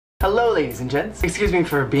Hello ladies and gents. Excuse me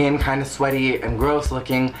for being kind of sweaty and gross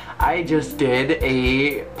looking. I just did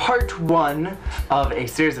a part 1 of a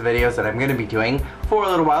series of videos that I'm going to be doing for a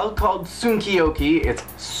little while called Tsunkeoke. It's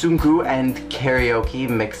Tsunku and karaoke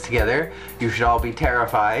mixed together. You should all be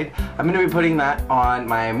terrified. I'm going to be putting that on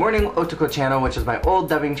my Morning Otoko channel, which is my old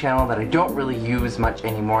dubbing channel that I don't really use much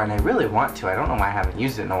anymore, and I really want to. I don't know why I haven't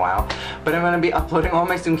used it in a while. But I'm going to be uploading all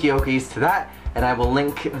my Tsunkeokes to that, and I will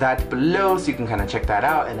link that below so you can kind of check that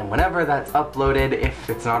out. And then whenever that's uploaded, if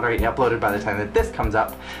it's not already uploaded by the time that this comes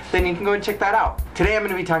up, then you can go and check that out. Today I'm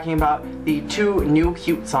going to be talking about the 2 new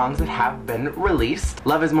cute songs that have been released,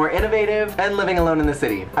 Love is More Innovative and Living Alone in the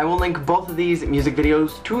City. I will link both of these music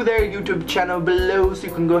videos to their YouTube channel below so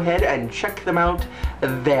you can go ahead and check them out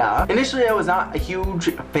there. Initially I was not a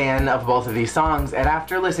huge fan of both of these songs, and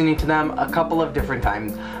after listening to them a couple of different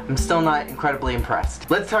times, I'm still not incredibly impressed.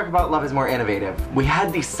 Let's talk about Love is More Innovative. We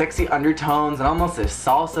had these sexy undertones and almost this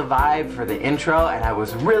salsa vibe for the intro, and I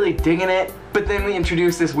was really digging it. But then we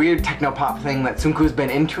introduced this weird techno-pop thing that Tsunku's been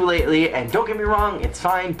into lately, and don't get me wrong, it's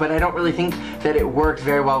fine, but I don't really think that it worked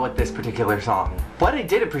very well with this particular song. What I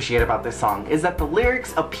did appreciate about this song is that the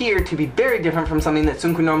lyrics appear to be very different from something that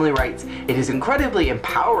Tsunku normally writes. It is incredibly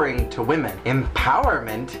empowering to women.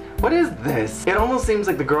 Empowerment? What is this? It almost seems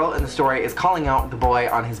like the girl in the story is calling out the boy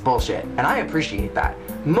on his bullshit, and I appreciate that.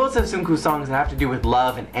 Most of Tsunku's songs that have to do with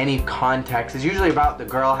love in any context is usually about the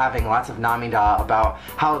girl having lots of namida about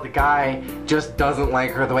how the guy just doesn't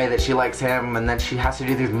like her the way that she likes him, and that she has to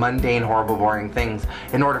do these mundane, horrible, boring things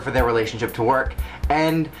in order for their relationship to work.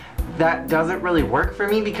 And that doesn't really work for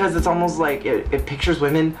me because it's almost like it pictures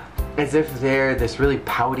women as if they're this really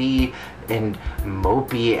pouty and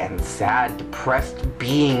mopey and sad, depressed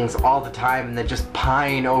beings all the time, and that just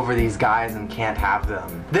pine over these guys and can't have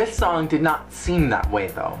them. This song did not seem that way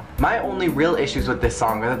though. My only real issues with this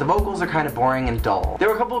song are that the vocals are kind of boring and dull. There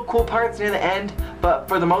were a couple of cool parts near the end, but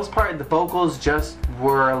for the most part the vocals just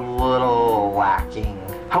were a little lacking.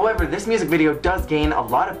 However, this music video does gain a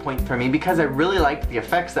lot of points for me because I really liked the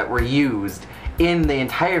effects that were used in the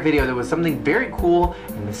entire video. There was something very cool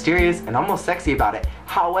and mysterious and almost sexy about it.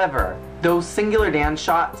 However, those singular dance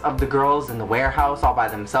shots of the girls in the warehouse all by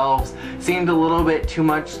themselves seemed a little bit too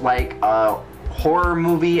much like a horror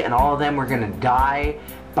movie, and all of them were gonna die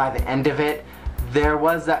by the end of it. There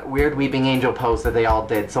was that weird weeping angel pose that they all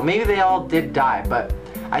did, so maybe they all did die, but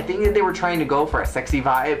I think that they were trying to go for a sexy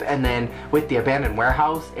vibe, and then with the abandoned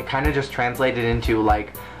warehouse, it kind of just translated into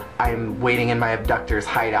like, I'm waiting in my abductor's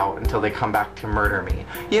hideout until they come back to murder me.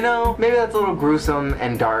 You know, maybe that's a little gruesome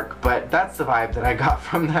and dark, but that's the vibe that I got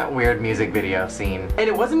from that weird music video scene. And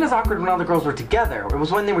it wasn't as awkward when all the girls were together. It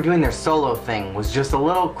was when they were doing their solo thing, was just a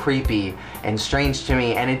little creepy and strange to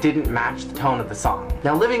me, and it didn't match the tone of the song.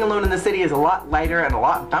 Now, Living Alone in the City is a lot lighter and a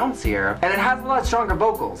lot bouncier, and it has a lot stronger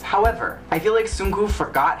vocals. However, I feel like Tsunku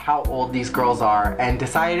forgot how old these girls are and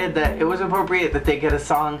decided that it was appropriate that they get a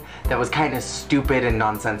song that was kind of stupid and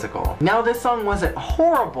nonsensical. Now, this song wasn't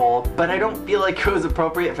horrible, but I don't feel like it was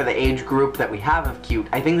appropriate for the age group that we have of cute.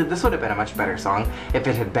 I think that this would have been a much better song if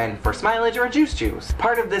it had been for Smilage or Juice Juice.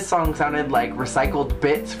 Part of this song sounded like recycled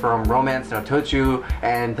bits from Romance no Tochu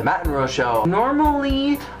and The Matinro Show.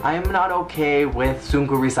 Normally, I'm not okay with Tsunku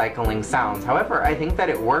recycling sounds. However, I think that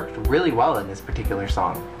it worked really well in this particular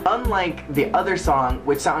song. Unlike the other song,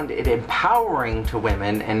 which sounded empowering to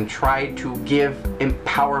women and tried to give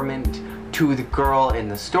empowerment to the girl in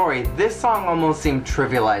the story, this song almost seemed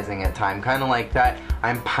trivializing at times, kind of like that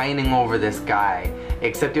I'm pining over this guy,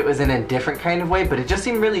 except it was in a different kind of way, but it just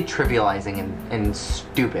seemed really trivializing and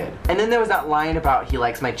stupid. And then there was that line about he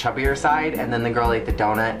likes my chubbier side, and then the girl ate the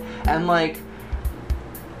donut, and like,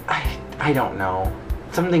 I don't know.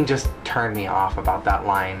 Something just turned me off about that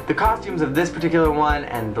line. The costumes of this particular one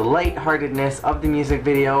and the lightheartedness of the music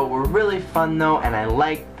video were really fun though, and I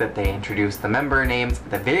liked that they introduced the member names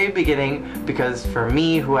at the very beginning, because for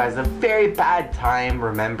me, who has a very bad time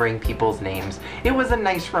remembering people's names, it was a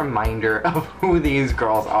nice reminder of who these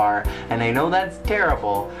girls are. And I know that's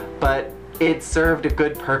terrible, but it served a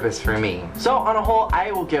good purpose for me. So on a whole,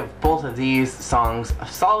 I will give both of these songs a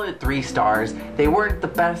solid 3 stars. They weren't the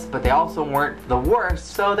best, but they also weren't the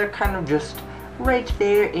worst, so they're kind of just right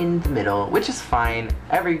there in the middle, which is fine.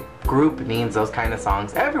 Every group needs those kind of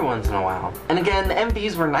songs every once in a while. And again, the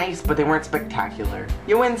MVs were nice, but they weren't spectacular.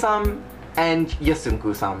 You win some, and you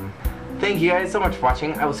Tsunku some. Thank you guys so much for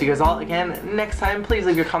watching. I will see you guys all again next time. Please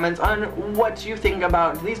leave your comments on what you think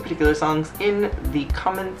about these particular songs in the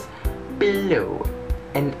comments below.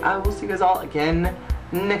 And I will see you guys all again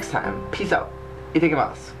next time. Peace out.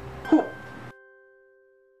 Itadakimasu.